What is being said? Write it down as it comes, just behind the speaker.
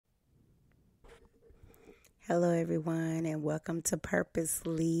Hello, everyone, and welcome to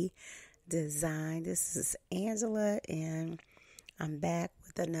Purposely Design. This is Angela, and I'm back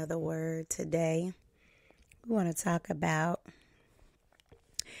with another word today. We want to talk about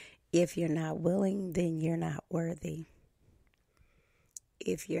if you're not willing, then you're not worthy.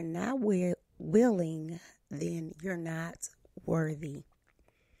 If you're not willing, then you're not worthy.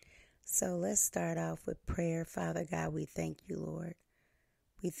 So let's start off with prayer. Father God, we thank you, Lord.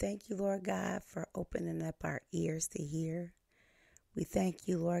 We thank you, Lord God, for opening up our ears to hear. We thank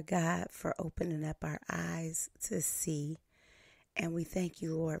you, Lord God, for opening up our eyes to see. And we thank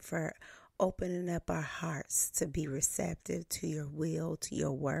you, Lord, for opening up our hearts to be receptive to your will, to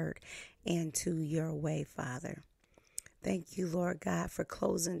your word, and to your way, Father. Thank you, Lord God, for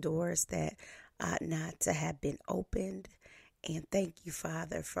closing doors that ought not to have been opened. And thank you,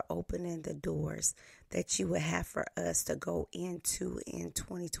 Father, for opening the doors that you would have for us to go into in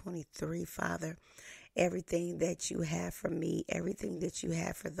 2023, Father. Everything that you have for me, everything that you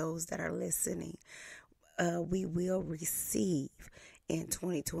have for those that are listening, we will receive in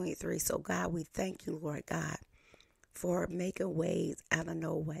 2023. So, God, we thank you, Lord God, for making ways out of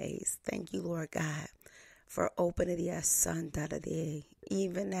no ways. Thank you, Lord God, for opening the sun.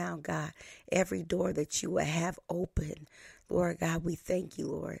 Even now, God, every door that you will have open, Lord God, we thank you,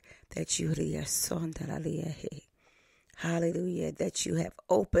 Lord, that you the son. Hallelujah, that you have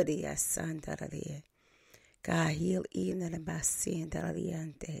opened the sun. God, heal even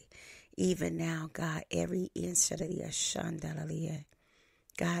now, God, every inch of the shandalalia.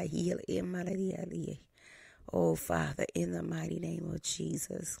 God, heal in. Oh, Father, in the mighty name of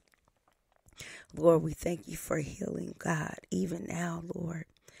Jesus. Lord, we thank you for healing, God, even now, Lord.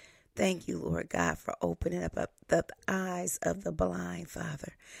 Thank you, Lord God, for opening up the eyes of the blind,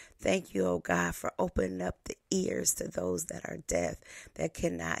 Father. Thank you, oh God, for opening up the ears to those that are deaf, that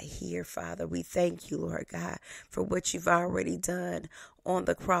cannot hear, Father. We thank you, Lord God, for what you've already done on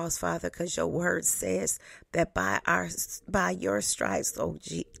the cross, Father, because your word says that by your stripes, Lord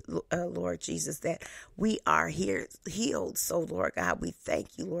Jesus, that we are here healed. So, Lord God, we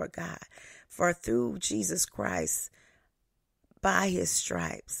thank you, Lord God, for through Jesus Christ, by his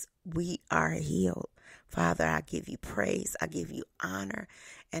stripes, we are healed. Father, I give you praise, I give you honor,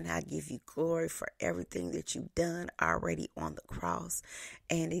 and I give you glory for everything that you've done already on the cross.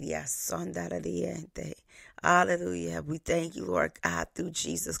 And hallelujah. We thank you, Lord God, through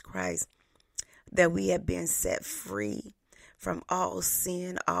Jesus Christ, that we have been set free from all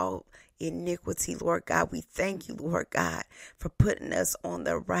sin, all iniquity, Lord God. We thank you, Lord God, for putting us on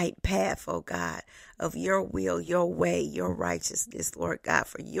the right path, oh God, of your will, your way, your righteousness, Lord God,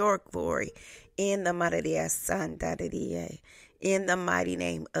 for your glory. In the mighty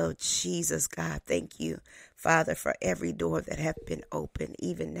name of Jesus, God. Thank you, Father, for every door that have been opened,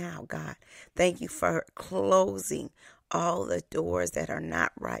 even now, God. Thank you for closing all the doors that are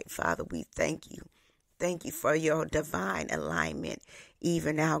not right, Father. We thank you. Thank you for your divine alignment.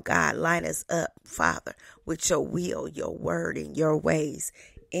 Even now, God, line us up, Father, with your will, your word, and your ways.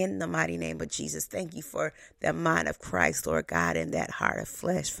 In the mighty name of Jesus, thank you for the mind of Christ, Lord God, and that heart of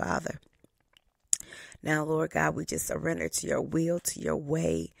flesh, Father. Now, Lord God, we just surrender to your will, to your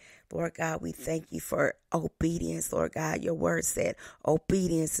way. Lord God, we thank you for obedience, Lord God. Your word said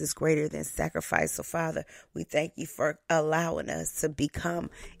obedience is greater than sacrifice. So, Father, we thank you for allowing us to become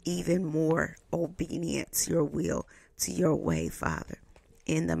even more obedient to your will, to your way, Father.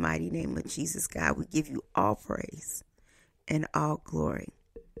 In the mighty name of Jesus, God, we give you all praise and all glory.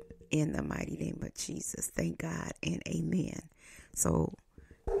 In the mighty name of Jesus, thank God and amen. So,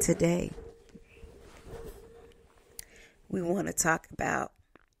 today, we want to talk about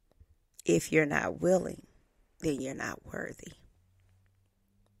if you're not willing, then you're not worthy.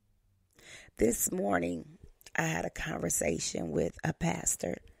 This morning, I had a conversation with a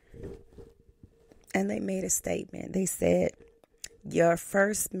pastor, and they made a statement. They said, your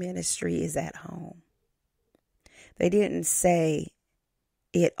first ministry is at home. They didn't say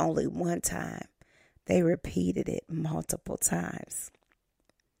it only one time. They repeated it multiple times.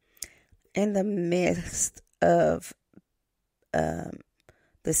 In the midst of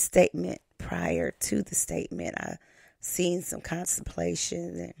the statement, prior to the statement, I seen some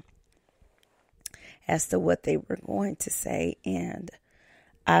contemplation and as to what they were going to say, and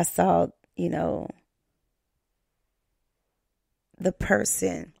I saw, the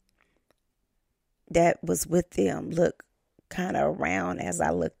person that was with them look kind of around as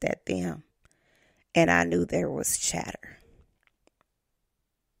I looked at them, and I knew there was chatter.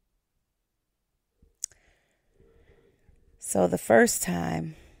 So the first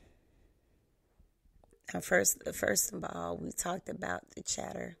time, first of all, we talked about the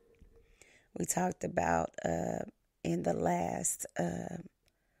chatter. We talked about in the last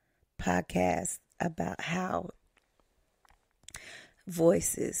podcast about how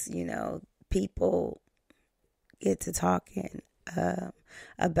voices, people get to talking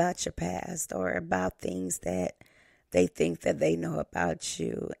about your past or about things that they think that they know about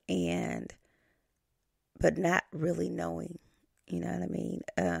you, but not really knowing. You know what I mean?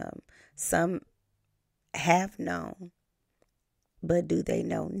 Some have known, but do they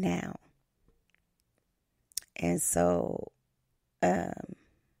know now? And so, a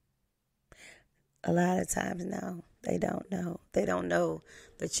lot of times, no, they don't know. They don't know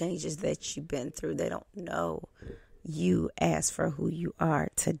the changes that you've been through. They don't know you as for who you are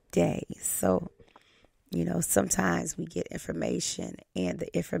today. So, sometimes we get information and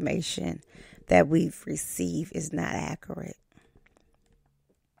the information that we've received is not accurate.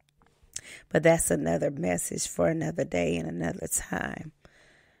 But that's another message for another day and another time.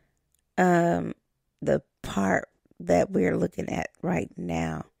 The part that we're looking at right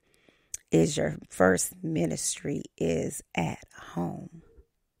now is your first ministry is at home.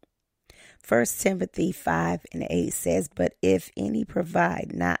 1 Timothy 5:8 says, "But if any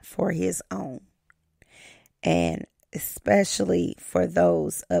provide not for his own, and especially for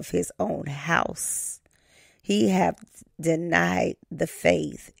those of his own house, he hath denied the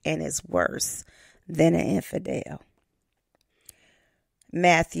faith and is worse than an infidel."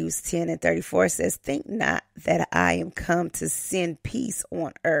 Matthew 10:34 says, "Think not that I am come to send peace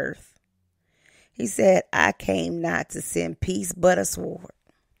on earth." He said, "I came not to send peace, but a sword.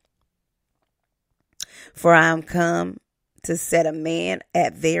 For I am come to set a man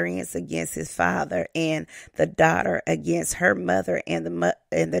at variance against his father, and the daughter against her mother, and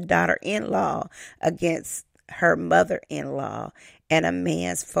the daughter-in-law against her mother-in-law. And a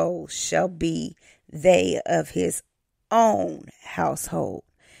man's foes shall be they of his own household.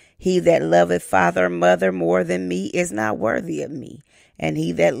 He that loveth father or mother more than me is not worthy of me. And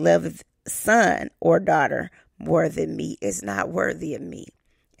he that loveth son or daughter more than me is not worthy of me.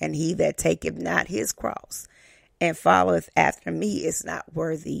 And he that taketh not his cross and followeth after me is not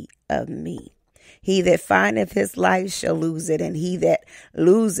worthy of me. He that findeth his life shall lose it, and he that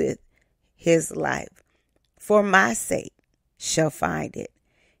loseth his life for my sake shall find it.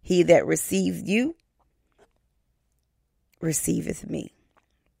 He that receiveth you receiveth me.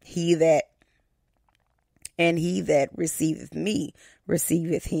 He that receiveth me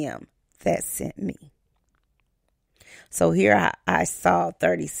receiveth him that sent me. So here I saw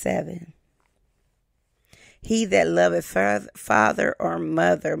 37. He that loveth father or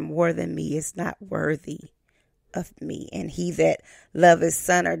mother more than me is not worthy of me. And he that loveth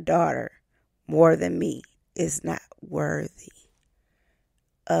son or daughter more than me is not worthy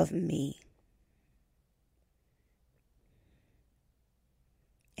of me.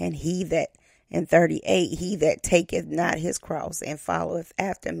 And in 38, he that taketh not his cross and followeth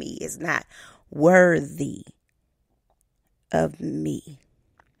after me is not worthy of me.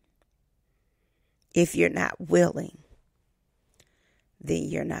 If you're not willing, then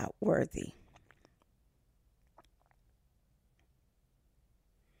you're not worthy.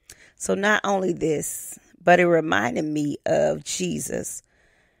 So not only this, but it reminded me of Jesus,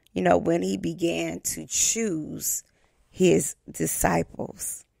 when he began to choose his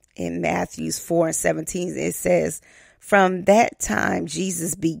disciples. In Matthew 4:17, it says, "From that time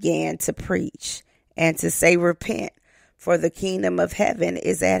Jesus began to preach and to say, Repent, for the kingdom of heaven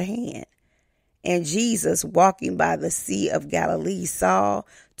is at hand. And Jesus, walking by the Sea of Galilee, saw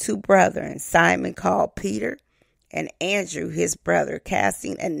two brethren, Simon called Peter, and Andrew his brother,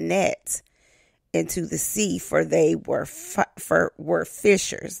 casting a net into the sea, for they were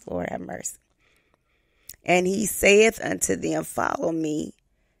fishers." Lord have mercy. "And he saith unto them, Follow me,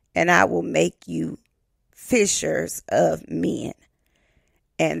 and I will make you fishers of men.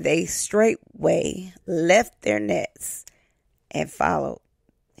 And they straightway left their nets and followed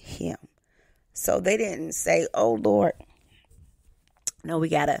him." So they didn't say, "Oh, Lord, no, we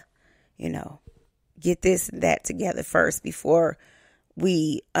got to, get this and that together first before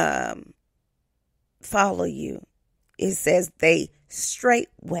we follow you." It says they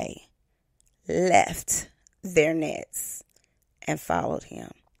straightway left their nets and followed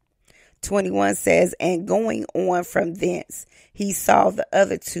him. 21 says, "And going on from thence, he saw the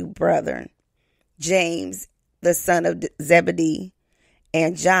other two brethren, James, the son of Zebedee,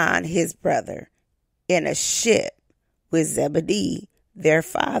 and John, his brother, in a ship with Zebedee, their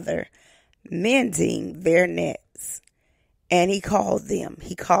father, mending their nets. And he called them."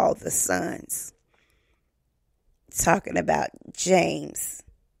 He called the sons, talking about James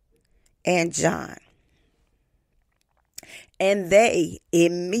and John. And they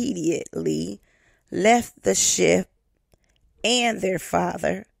immediately left the ship and their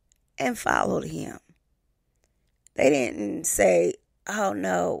father and followed him. They didn't say, oh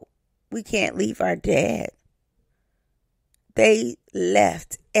no, we can't leave our dad. They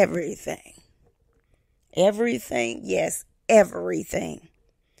left everything. Everything, yes, everything.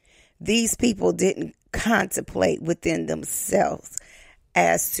 These people didn't contemplate within themselves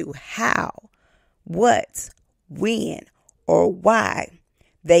as to how, what, when, or why.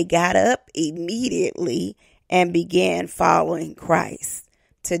 They got up immediately and began following Christ.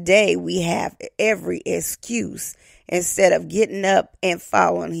 Today we have every excuse instead of getting up and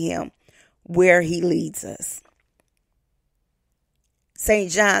following him where he leads us.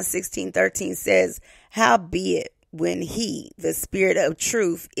 St. John 16:13 says, howbeit when he, the Spirit of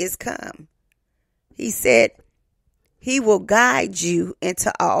truth, is come, he said, he will guide you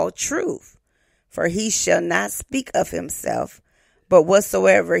into all truth. For he shall not speak of himself, but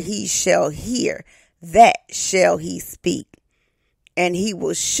whatsoever he shall hear, that shall he speak. And he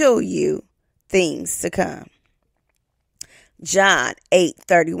will show you things to come. John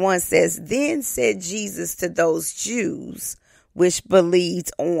 8:31 says, then said Jesus to those Jews which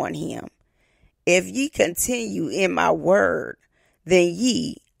believed on him, if ye continue in my word,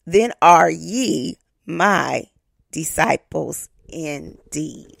 then are ye my disciples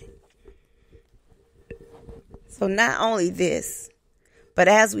indeed. So not only this, but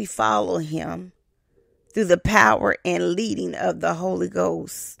as we follow him through the power and leading of the Holy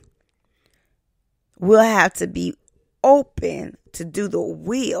Ghost, we'll have to be open to do the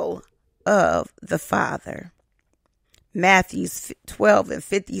will of the Father. Matthew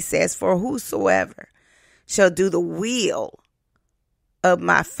 12:50 says, for whosoever shall do the will of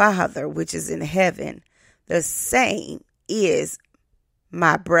my Father which is in heaven, the same is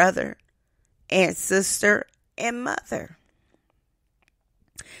my brother and sister and mother.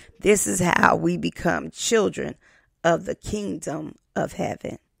 This is how we become children of the kingdom of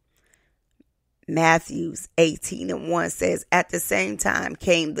heaven. Matthew 18:1 says, at the same time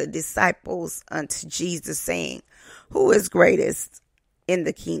came the disciples unto Jesus, saying, who is greatest in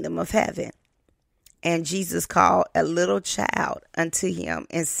the kingdom of heaven? And Jesus called a little child unto him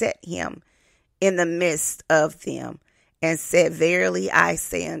and set him in the midst of them, and said, verily I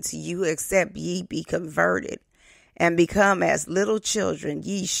say unto you, except ye be converted and become as little children,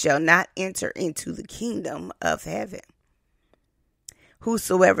 ye shall not enter into the kingdom of heaven.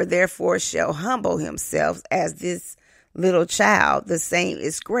 Whosoever therefore shall humble himself as this little child, the same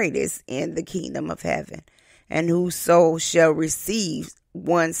is greatest in the kingdom of heaven. And whoso shall receive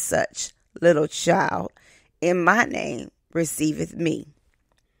one such little child in my name receiveth me.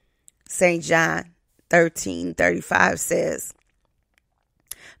 St. John 13:35 says,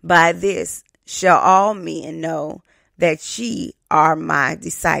 by this shall all men know that ye are my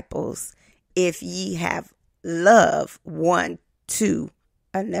disciples, if ye have love one to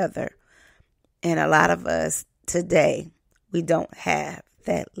another. And a lot of us today, we don't have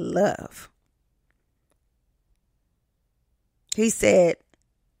that love. He said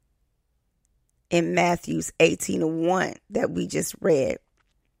in Matthew 18:1 that we just read,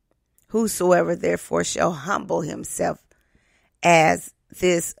 whosoever therefore shall humble himself as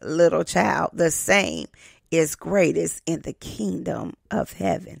this little child, the same is greatest in the kingdom of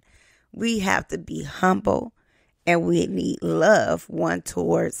heaven. We have to be humble, and we need love one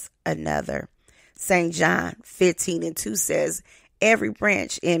towards another. St. John 15:2 says, every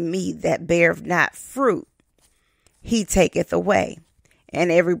branch in me that beareth not fruit, he taketh away.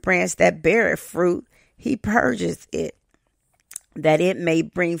 And every branch that beareth fruit, he purgeth it, that it may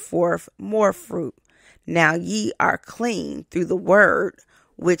bring forth more fruit. Now ye are clean through the word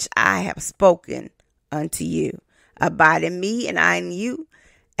which I have spoken unto you. Abide in me, and I in you,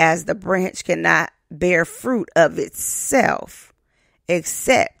 as the branch cannot bear fruit of itself,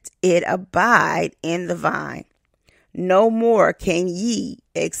 except it abide in the vine. No more can ye,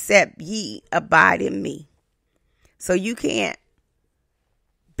 except ye abide in me. So you can't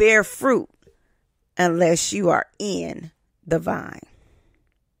bear fruit unless you are in the vine.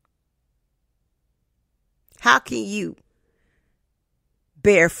 How can you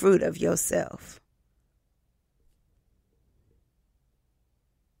bear fruit of yourself?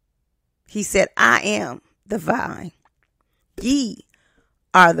 He said, I am the vine. Ye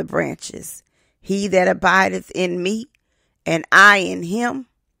are the branches. He that abideth in me, and I in him,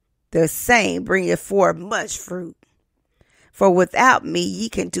 the same bringeth forth much fruit. For without me ye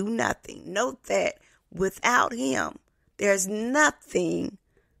can do nothing. Note that without him, there's nothing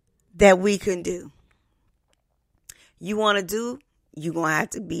that we can do. You want to do, you're going to have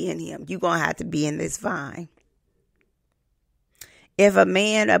to be in him. You're going to have to be in this vine. If a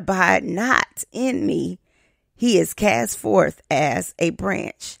man abide not in me, he is cast forth as a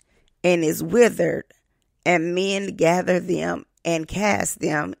branch and is withered, and men gather them and cast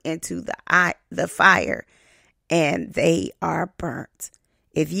them into the fire, and they are burnt.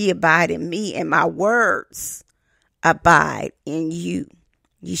 If ye abide in me, and my words abide in you,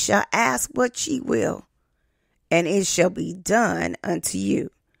 ye shall ask what ye will, and it shall be done unto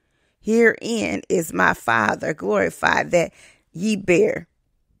you. Herein is my Father glorified, that ye bear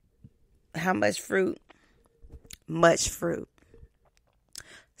how much fruit? Much fruit.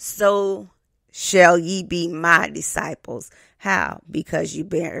 So shall ye be my disciples. How? Because you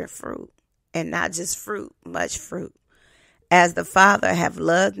bear fruit. And not just fruit, much fruit. As the Father hath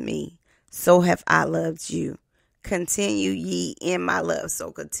loved me, so have I loved you. Continue ye in my love.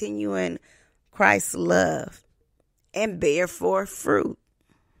 So continue in Christ's love and bear forth fruit.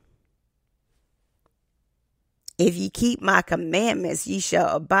 If ye keep my commandments, ye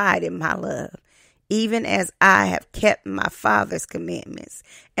shall abide in my love, even as I have kept my Father's commandments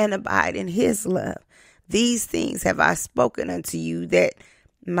and abide in his love. These things have I spoken unto you, that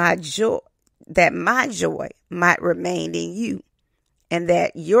my joy might remain in you, and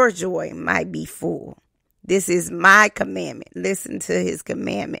that your joy might be full. This is my commandment. Listen to his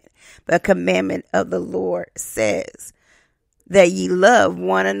commandment. The commandment of the Lord says that ye love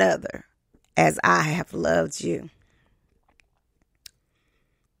one another as I have loved you.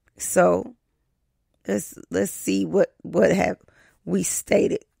 So let's see what have we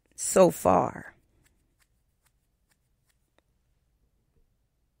stated so far.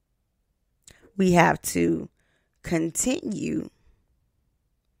 We have to continue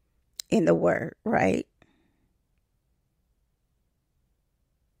in the word, right?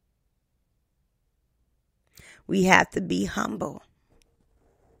 We have to be humble.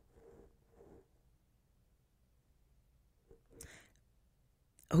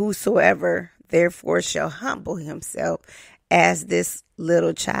 Whosoever therefore shall humble himself as this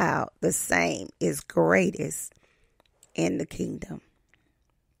little child, the same is greatest in the kingdom.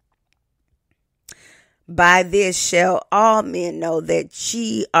 By this shall all men know that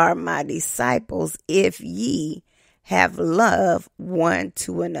ye are my disciples, if ye have love one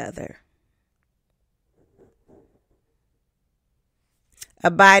to another.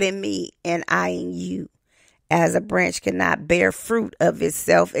 Abide in me, and I in you. As a branch cannot bear fruit of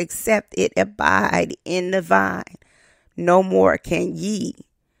itself except it abide in the vine, no more can ye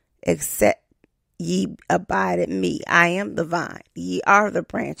except ye abide in me. I am the vine, ye are the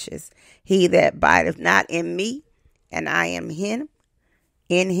branches. He that abideth not in me, and I am in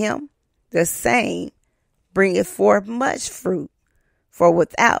him, the same bringeth forth much fruit. For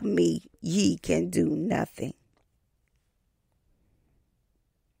without me ye can do nothing.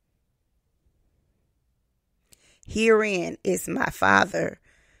 Herein is my Father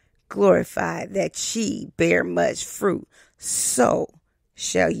glorified, that ye bear much fruit, so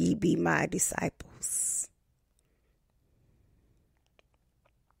shall ye be my disciples.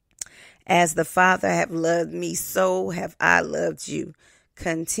 As the Father hath loved me, so have I loved you.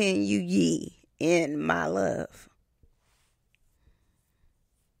 Continue ye in my love.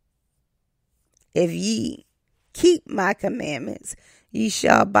 If ye keep my commandments, ye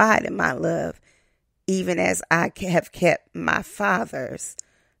shall abide in my love, even as I have kept my Father's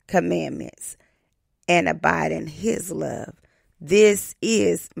commandments and abide in his love. This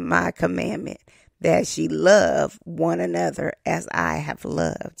is my commandment, that ye love one another as I have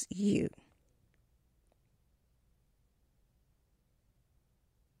loved you.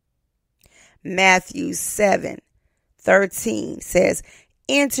 Matthew 7:13 says,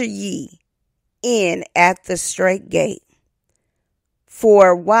 Enter ye in at the strait gate,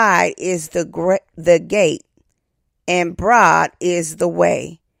 for wide is the gate, and broad is the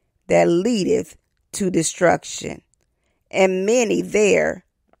way that leadeth to destruction, and many there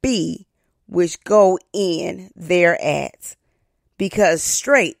be which go in thereat. Because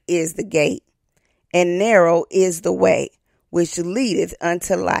strait is the gate, and narrow is the way which leadeth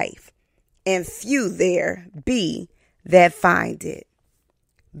unto life, and few there be that find it.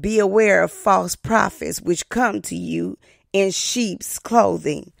 Be aware of false prophets, which come to you in sheep's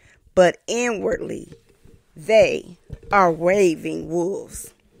clothing, but inwardly they are raving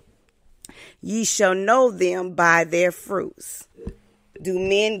wolves. Ye shall know them by their fruits. Do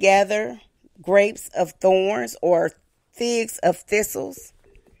men gather grapes of thorns, or figs of thistles?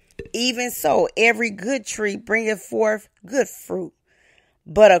 Even so, every good tree bringeth forth good fruit,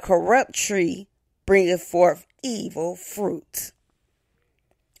 but a corrupt tree bringeth forth evil fruit.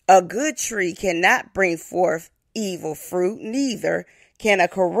 A good tree cannot bring forth evil fruit, neither can a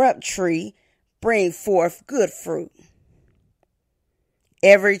corrupt tree bring forth good fruit.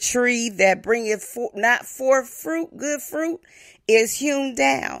 Every tree that bringeth not forth fruit, good fruit, is hewn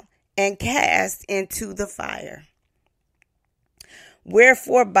down and cast into the fire.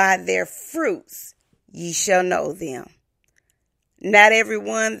 Wherefore by their fruits ye shall know them. Not every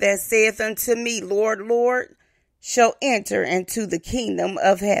one that saith unto me, Lord, Lord, shall enter into the kingdom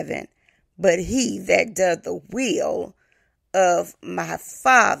of heaven, but he that doth the will of my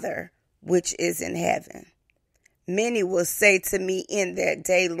Father which is in heaven. Many will say to me in that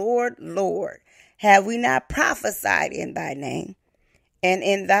day, Lord, Lord, have we not prophesied in thy name? And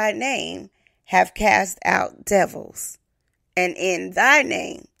in thy name have cast out devils, and in thy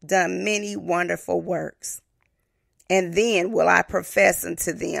name done many wonderful works. And then will I profess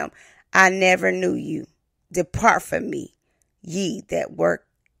unto them, I never knew you. Depart from me, ye that work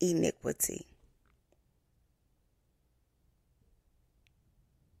iniquity.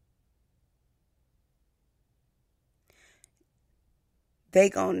 They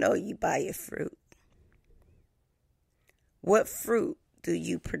gonna know you by your fruit. What fruit do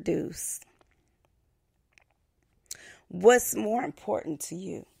you produce? What's more important to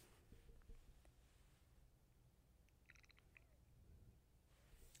you?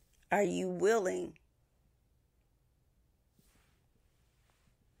 Are you willing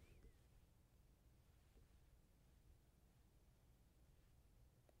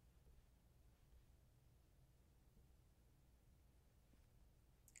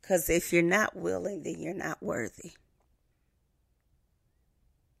because if you're not willing, then you're not worthy.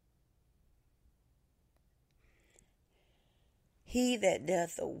 He that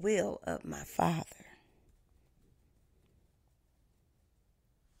doth the will of my Father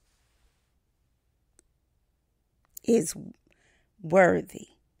is worthy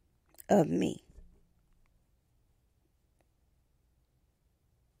of me.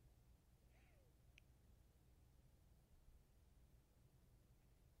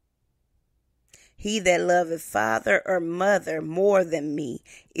 He that loveth father or mother more than me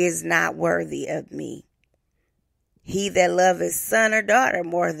is not worthy of me. He that loveth son or daughter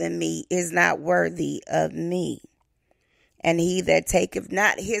more than me is not worthy of me. And he that taketh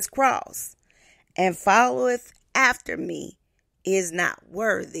not his cross and followeth after me is not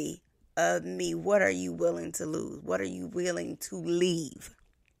worthy of me. What are you willing to lose? What are you willing to leave?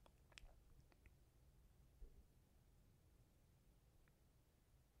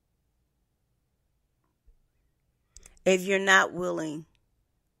 If you're not willing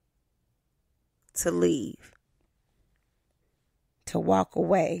to leave, to walk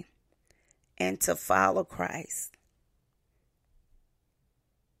away, and to follow Christ,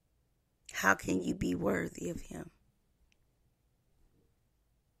 how can you be worthy of him?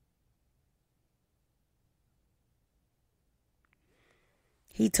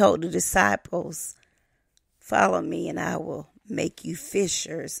 He told the disciples, follow me and I will make you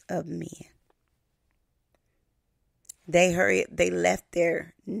fishers of men. They left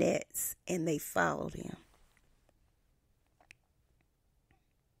their nets and they followed him.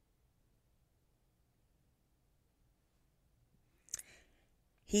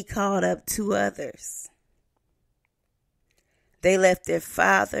 He called up 2 others. They left their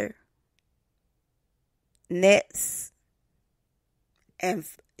father, nets, and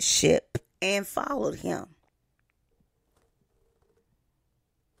ship and followed him.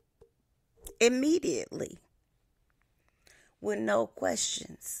 Immediately. With no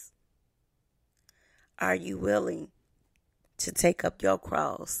questions. Are you willing to take up your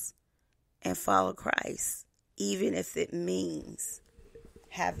cross and follow Christ, even if it means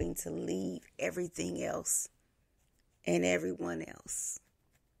having to leave everything else and everyone else?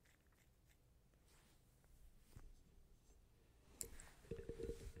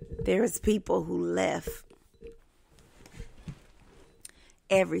 There's people who left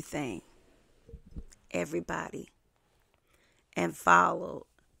everything, everybody, and followed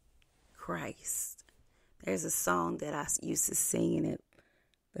Christ. There's a song that I used to sing, and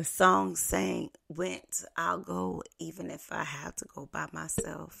the song went, I'll go even if I have to go by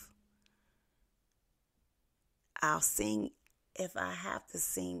myself. I'll sing if I have to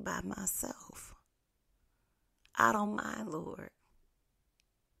sing by myself. I don't mind, Lord.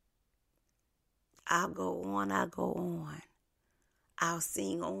 I'll go on, I'll go on. I'll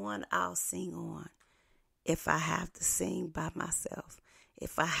sing on. If I have to sing by myself,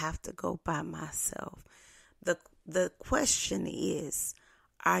 if I have to go by myself. The question is,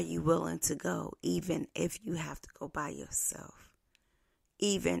 are you willing to go even if you have to go by yourself?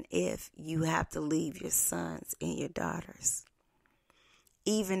 Even if you have to leave your sons and your daughters?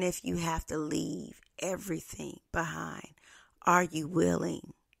 Even if you have to leave everything behind, are you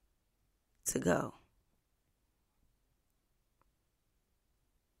willing to go?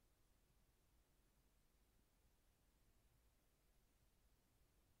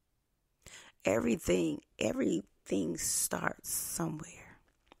 everything starts somewhere.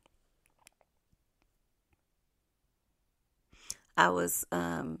 I was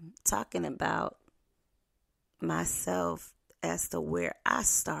talking about myself as to where I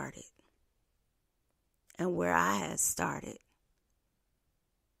started. And where I had started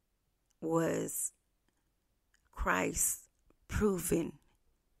was Christ proving,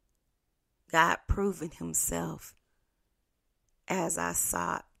 God proving himself. As I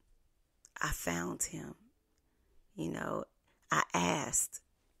sought, I found him. I asked,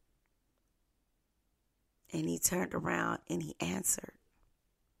 and he turned around and he answered.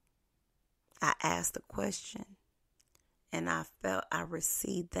 I asked a question, and I felt I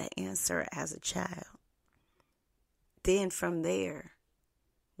received the answer as a child. Then from there,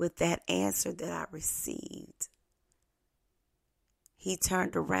 with that answer that I received, he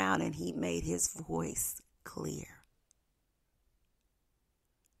turned around and he made his voice clear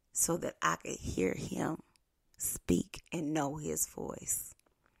so that I could hear him speak and know his voice.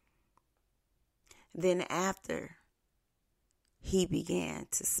 Then after he began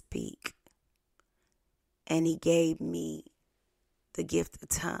to speak, and he gave me the gift of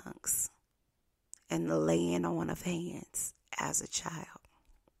tongues and the laying on of hands as a child.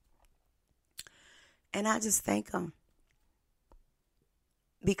 And I just thank him,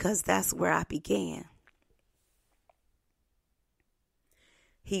 because that's where I began.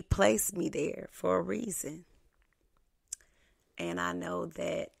 He placed me there for a reason. And I know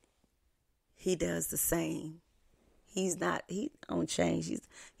that he does the same. He don't change.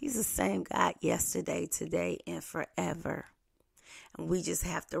 He's the same God yesterday, today, and forever. And we just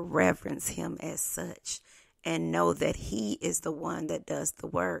have to reverence him as such and know that he is the one that does the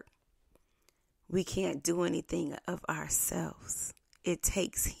work. We can't do anything of ourselves. It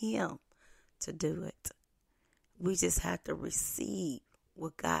takes him to do it. We just have to receive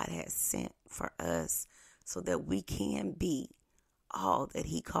what God has sent for us so that we can be all that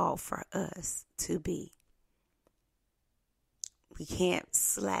he called for us to be. We can't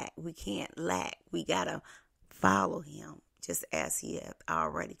slack. We can't lack. We got to follow him just as he had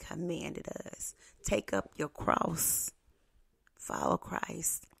already commanded us. Take up your cross. Follow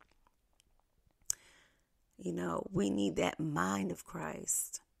Christ. We need that mind of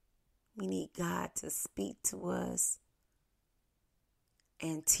Christ. We need God to speak to us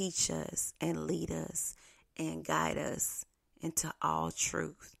and teach us and lead us and guide us into all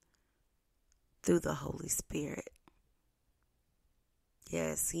truth through the Holy Spirit.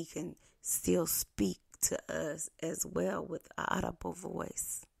 Yes, he can still speak to us as well with audible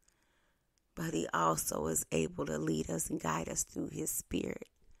voice, but he also is able to lead us and guide us through his Spirit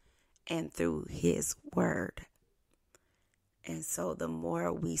and through his word. And so the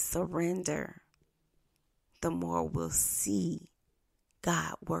more we surrender, the more we'll see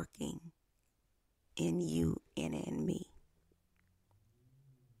God working in you and in me.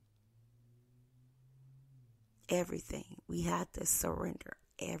 Everything. We have to surrender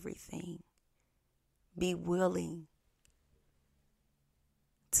everything. Be willing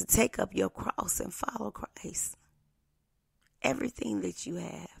to take up your cross and follow Christ. Everything that you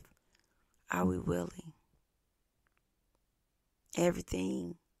have, are we willing?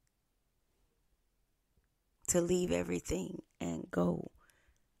 Everything. To leave everything and go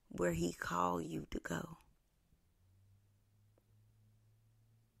where he called you to go.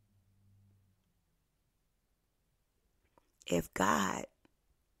 If God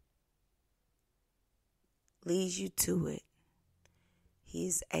leads you to it,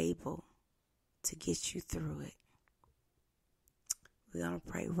 he's able to get you through it. We're going to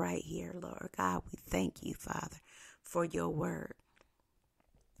pray right here, Lord God. We thank you, Father, for your word.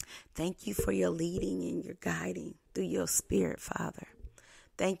 Thank you for your leading and your guiding through your Spirit, Father.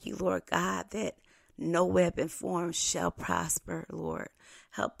 Thank you, Lord God, that no weapon formed shall prosper, Lord.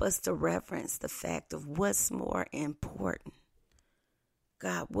 Help us to reverence the fact of what's more important.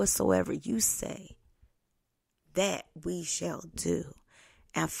 God, whatsoever you say, that we shall do.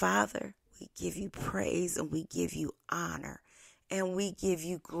 And Father, we give you praise and we give you honor and we give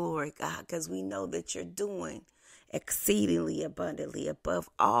you glory, God, because we know that you're doing exceedingly abundantly above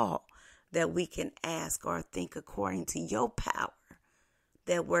all that we can ask or think according to your power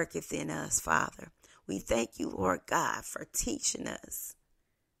that worketh in us, Father. We thank you, Lord God, for teaching us,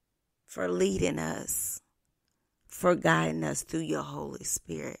 for leading us, for guiding us through your Holy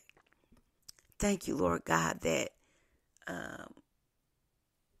Spirit. Thank you, Lord God, that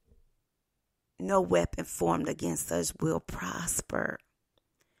no weapon formed against us will prosper.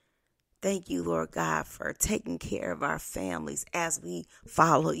 Thank you, Lord God, for taking care of our families as we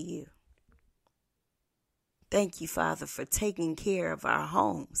follow you. Thank you, Father, for taking care of our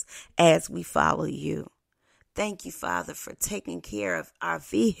homes as we follow you. Thank you, Father, for taking care of our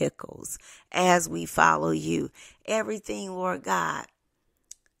vehicles as we follow you. Everything, Lord God,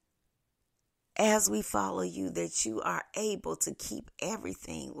 as we follow you, that you are able to keep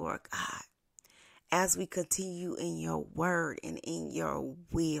everything, Lord God, as we continue in your word and in your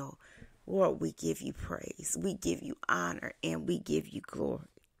will. Lord, we give you praise, we give you honor, and we give you glory.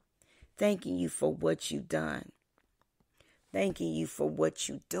 Thanking you for what you've done. Thanking you for what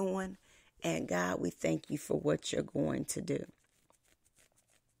you're doing. And God, we thank you for what you're going to do.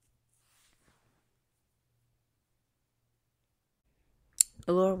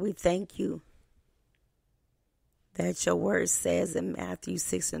 Lord, we thank you that your word says in Matthew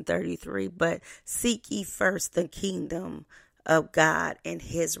 6:33, but seek ye first the kingdom of God and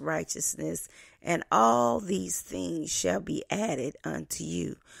his righteousness, and all these things shall be added unto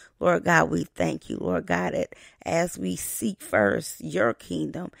you. Lord God, we thank you, Lord God, that as we seek first your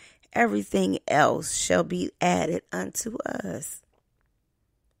kingdom, everything else shall be added unto us.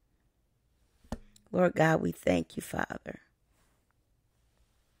 Lord God, we thank you, Father.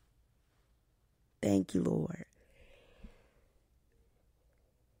 Thank you, Lord.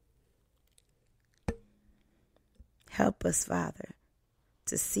 Help us, Father,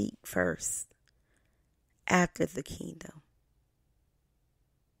 to seek first after the kingdom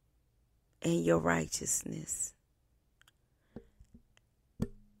and your righteousness.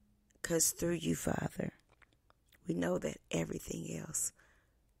 Because through you, Father, we know that everything else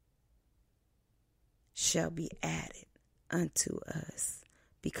shall be added unto us,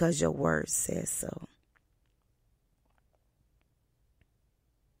 because your word says so.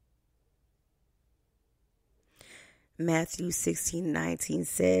 Matthew 16:19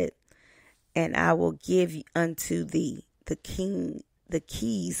 said, and I will give unto thee the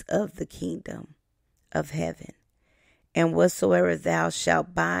keys of the kingdom of heaven. And whatsoever thou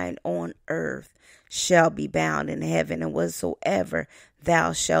shalt bind on earth shall be bound in heaven, and whatsoever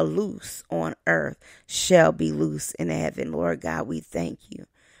thou shalt loose on earth shall be loose in heaven. Lord God, we thank you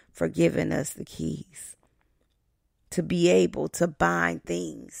for giving us the keys to be able to bind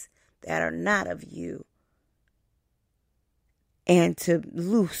things that are not of you and to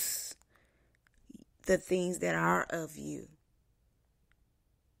loose the things that are of you.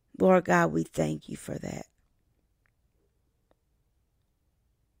 Lord God, we thank you for that.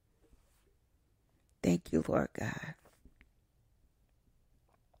 Thank you, Lord God.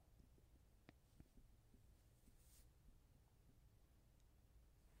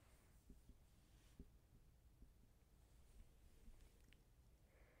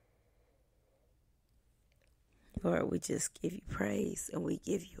 Lord, we just give you praise and we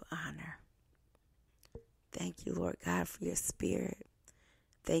give you honor. Thank you, Lord God, for your spirit.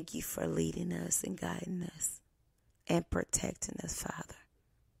 Thank you for leading us and guiding us and protecting us, Father.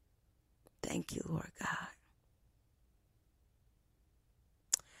 Thank you, Lord God.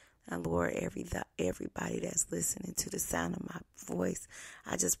 And Lord, everybody that's listening to the sound of my voice,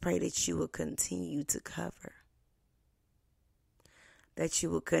 I just pray that you will continue to cover. That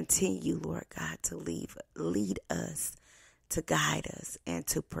you will continue, Lord God, to lead us, to guide us, and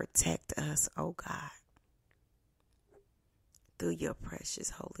to protect us, oh God, through your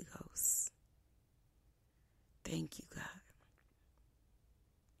precious Holy Ghost. Thank you, God.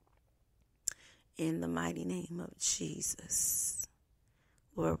 In the mighty name of Jesus,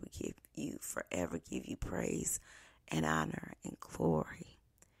 Lord, we forever give you praise and honor and glory.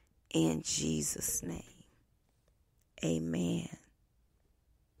 In Jesus' name, amen.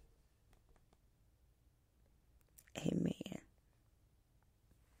 Amen.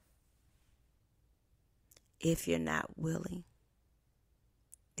 If you're not willing,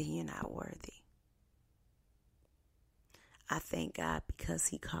 then you're not worthy. I thank God because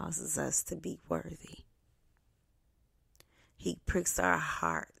he causes us to be worthy. He pricks our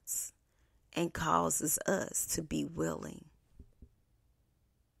hearts and causes us to be willing.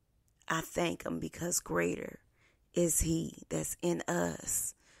 I thank him because greater is he that's in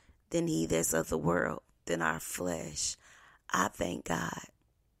us than he that's of the world, than our flesh. I thank God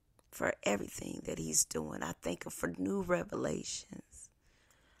for everything that he's doing. I thank him for new revelations.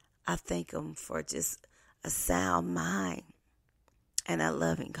 I thank him for just a sound mind and a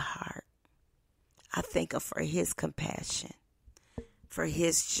loving heart. I thank him for his compassion, for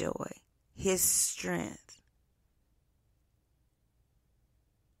his joy, his strength.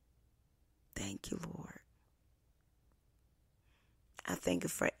 Thank you, Lord. I thank him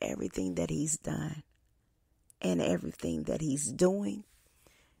for everything that he's done and everything that he's doing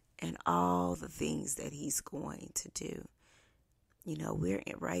and all the things that he's going to do. We're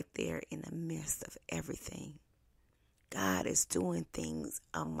right there in the midst of everything. God is doing things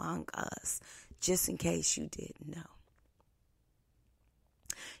among us, just in case you didn't know.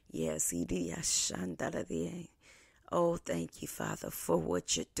 Yes, oh, thank you, Father, for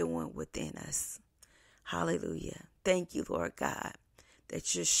what you're doing within us. Hallelujah. Thank you, Lord God,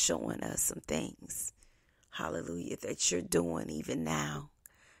 that you're showing us some things. Hallelujah, that you're doing even now.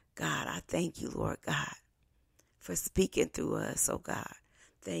 God, I thank you, Lord God, for speaking through us, oh God.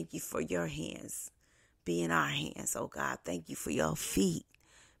 Thank you for your hands being our hands, oh God. Thank you for your feet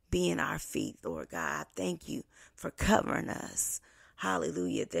being our feet, Lord God. Thank you for covering us.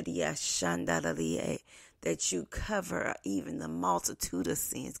 Hallelujah. That you cover even the multitude of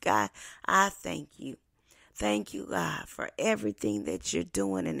sins. God, I thank you. Thank you, God, for everything that you're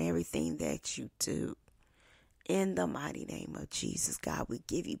doing and everything that you do. In the mighty name of Jesus, God, we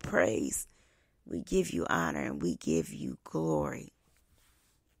give you praise. We give you honor and we give you glory.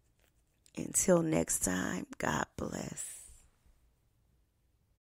 Until next time, God bless.